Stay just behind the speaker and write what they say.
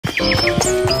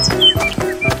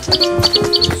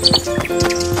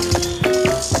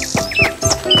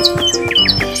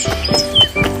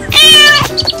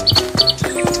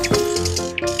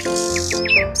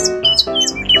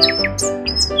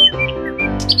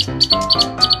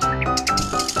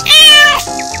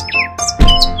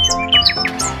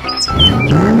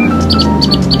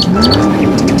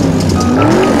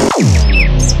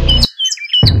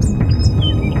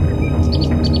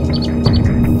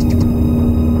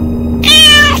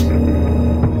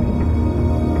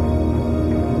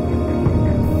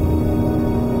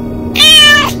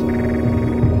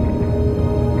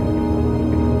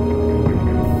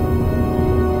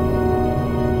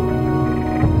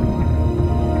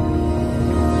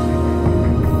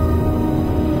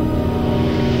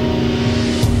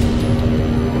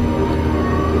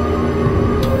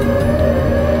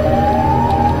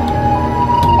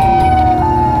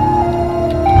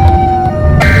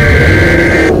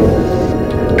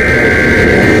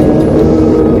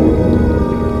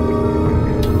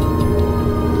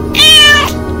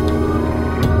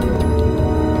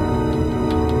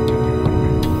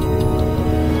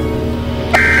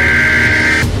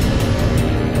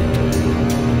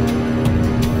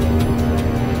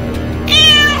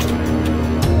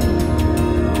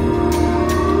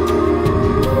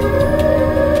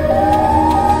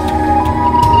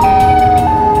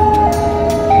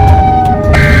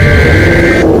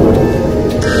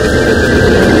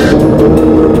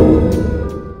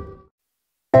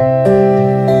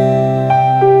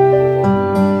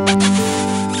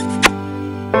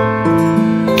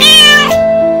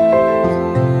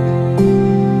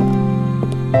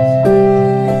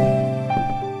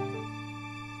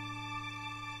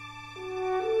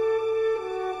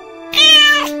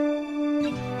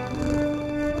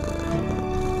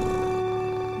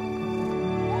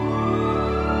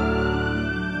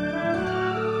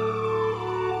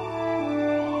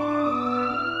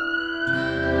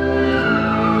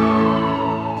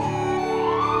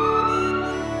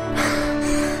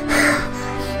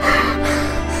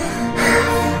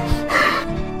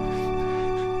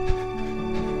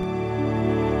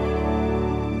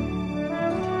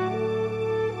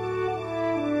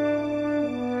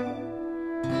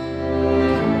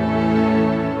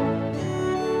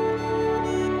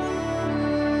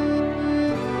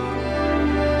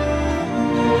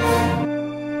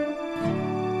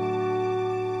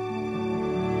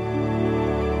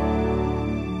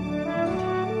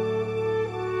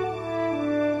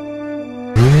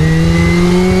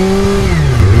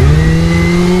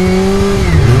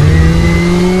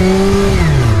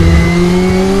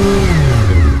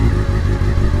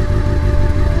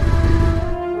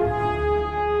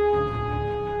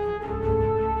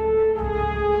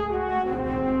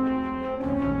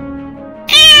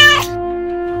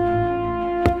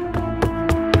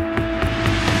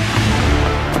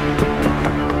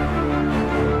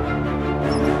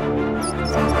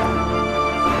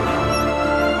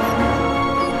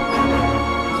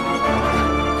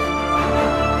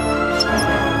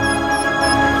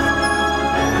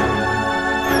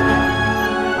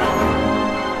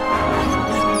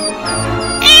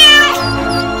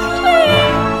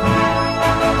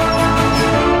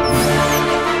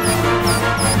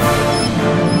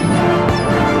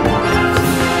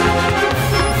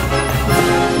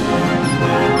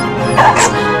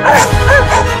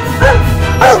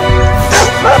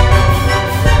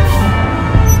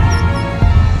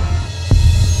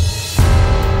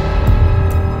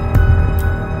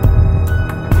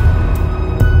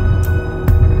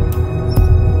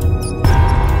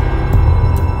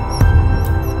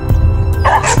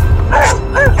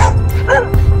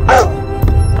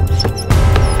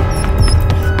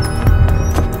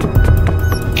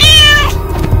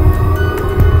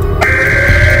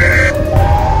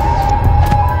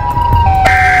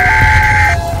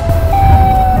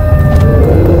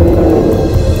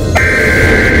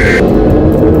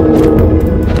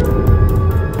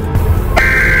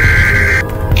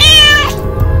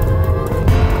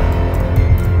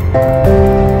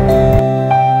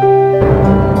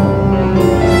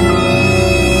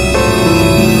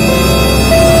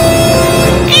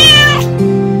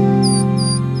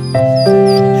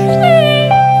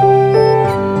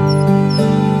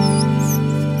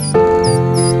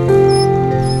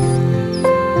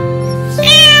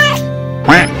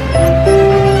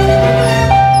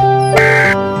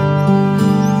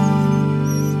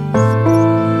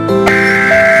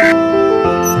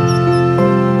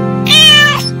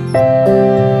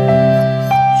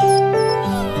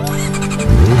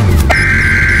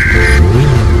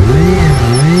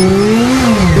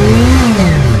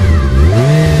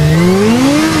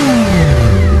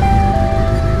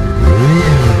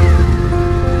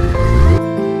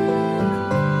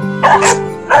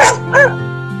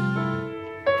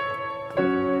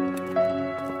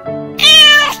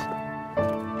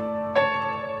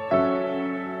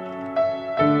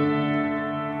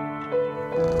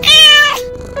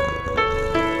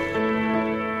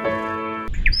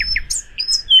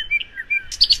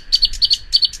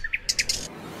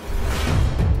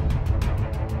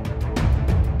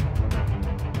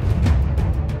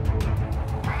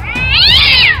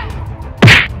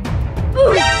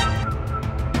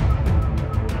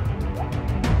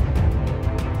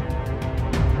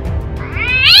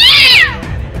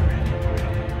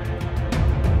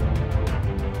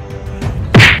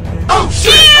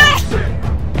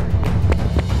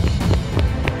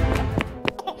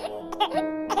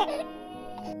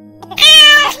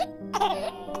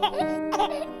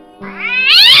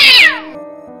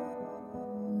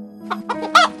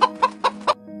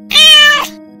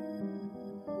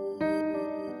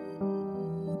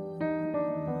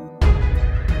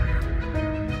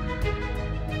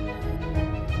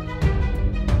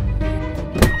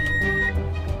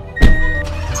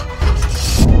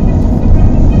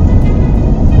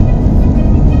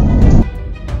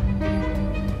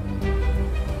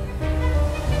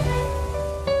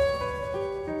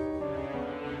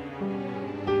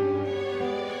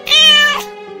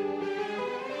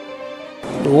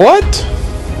What?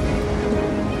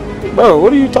 Bro,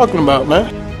 what are you talking about,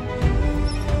 man?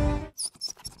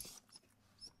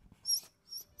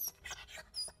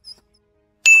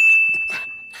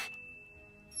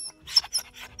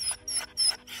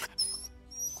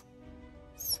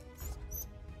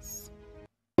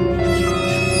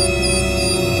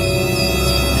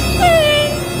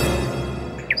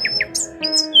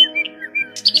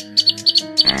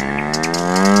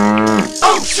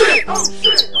 Oh shit! Oh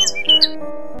shit!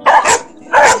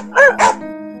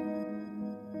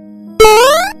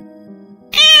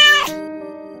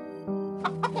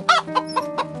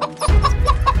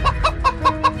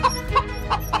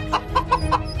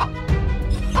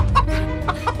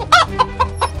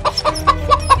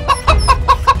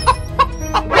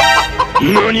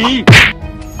 NANI?!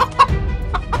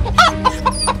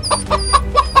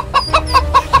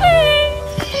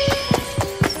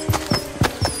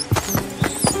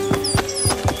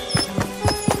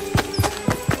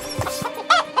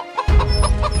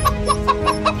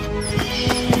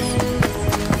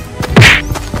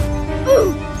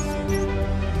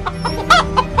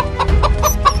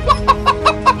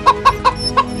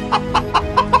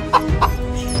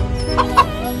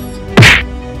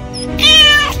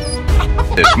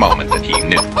 This moment that he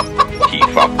knew, he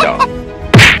fucked up.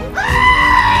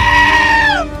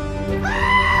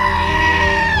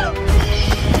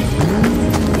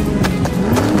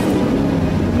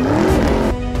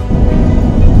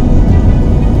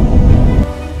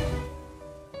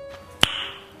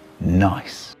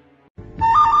 Nice.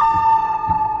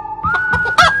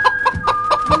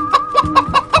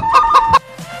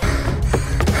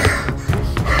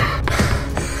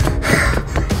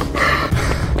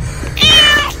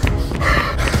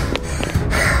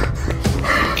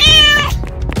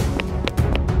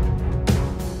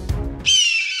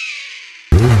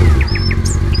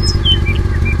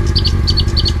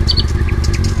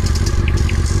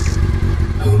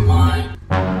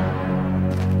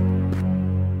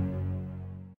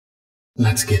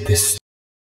 Let's get this.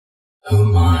 Oh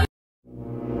my.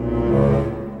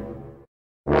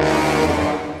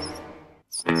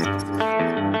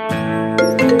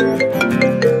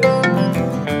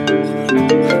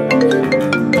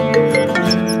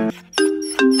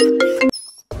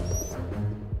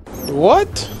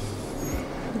 What?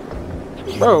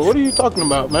 Bro, what are you talking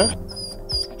about, man?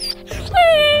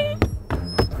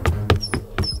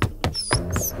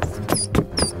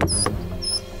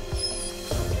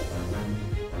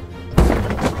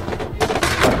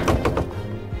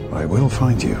 I will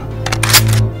find you,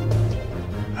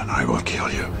 and I will kill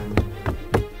you.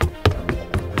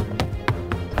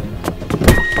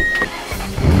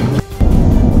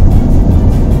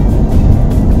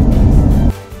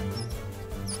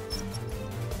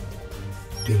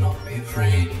 Do not be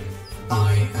afraid.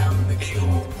 I am the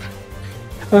cure.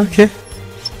 Okay.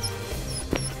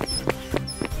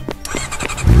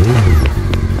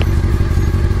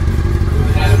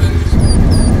 Good heavens.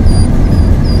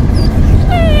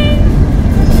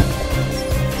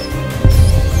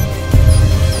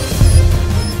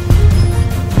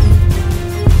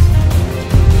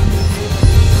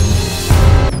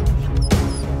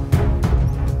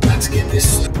 Let's get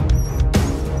this.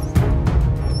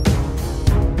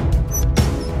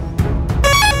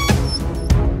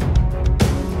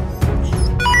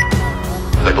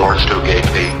 The doors to Gate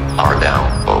B are now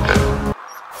open.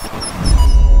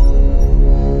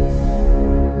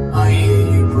 I hear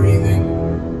you breathing.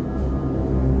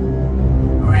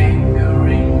 Ringa,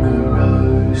 ringa,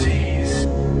 rosies.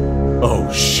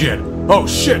 Oh shit! Oh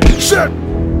shit! Shit!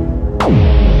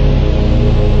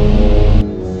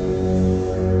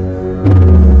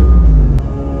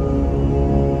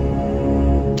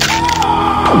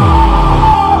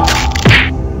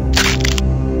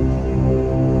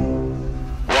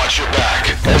 Watch your back.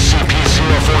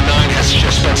 Scp049 has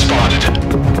just been spotted.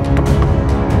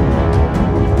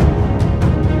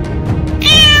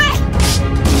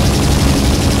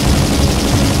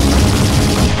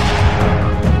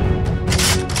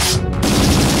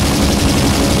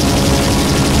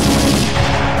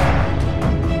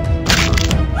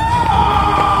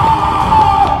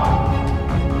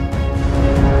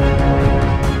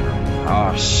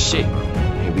 Oh shit.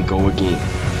 Here we go again.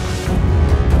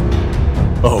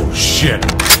 Oh shit!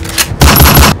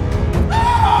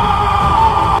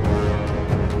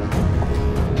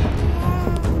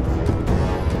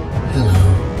 Hello.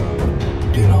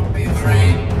 Do not be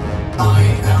afraid. I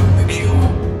am the cure.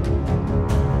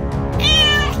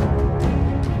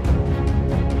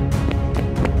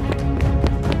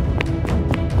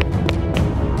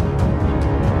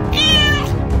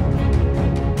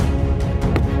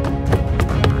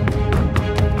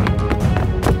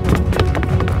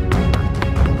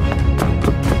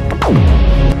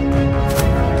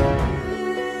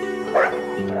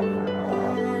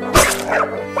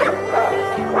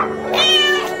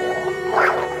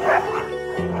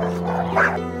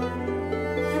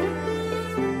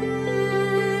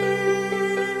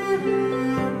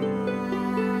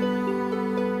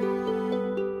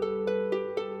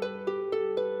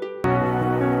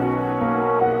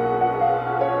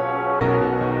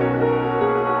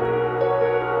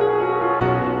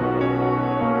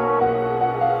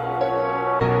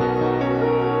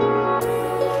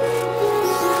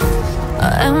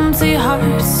 Empty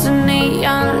hearts and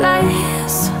neon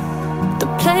lights,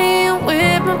 they're playing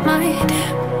with my mind.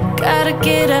 Gotta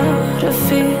get out of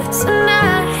here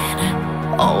tonight.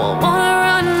 Oh, I wanna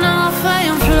run off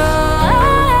and fly,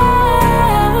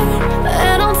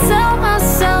 and I'll tell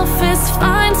myself it's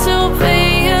fine to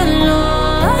be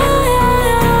alone,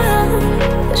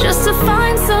 just to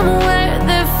find somewhere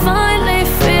that finally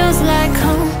feels like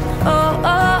home. Oh,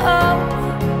 oh, oh.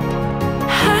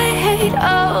 I hate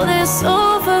all this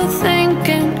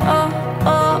overthinking. Oh,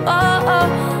 oh, oh, oh.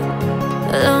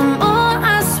 The more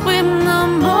I swim, the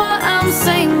more I'm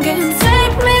sinking.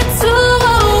 Take me to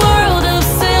a world of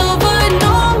silver.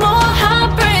 No more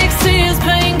heartbreaks, tears,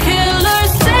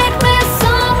 painkillers. Take me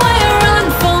somewhere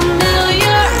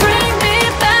unfamiliar. Bring me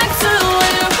back to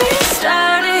where we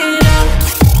started out.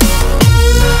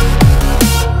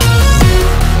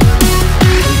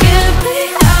 Get me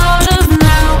out of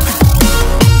now,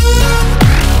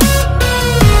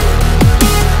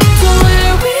 to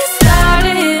where we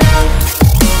started out.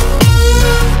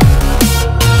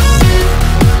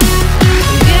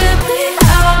 Get me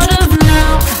out of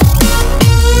now,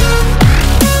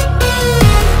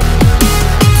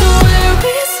 to where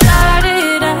we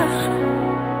started out.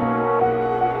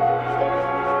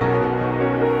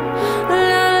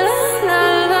 La la la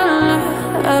la la,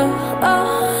 oh, oh.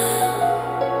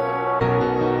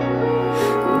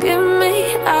 Get me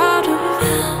out of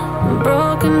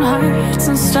broken hearts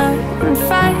and starting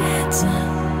fights,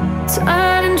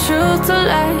 turning truth to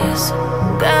lies.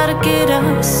 Gotta get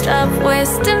up, stop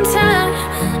wasting time.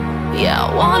 Yeah, I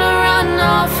wanna run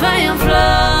off and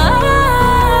fly,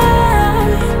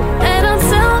 and I'll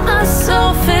tell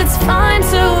myself it's fine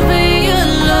to be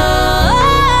alone,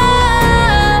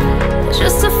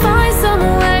 just to find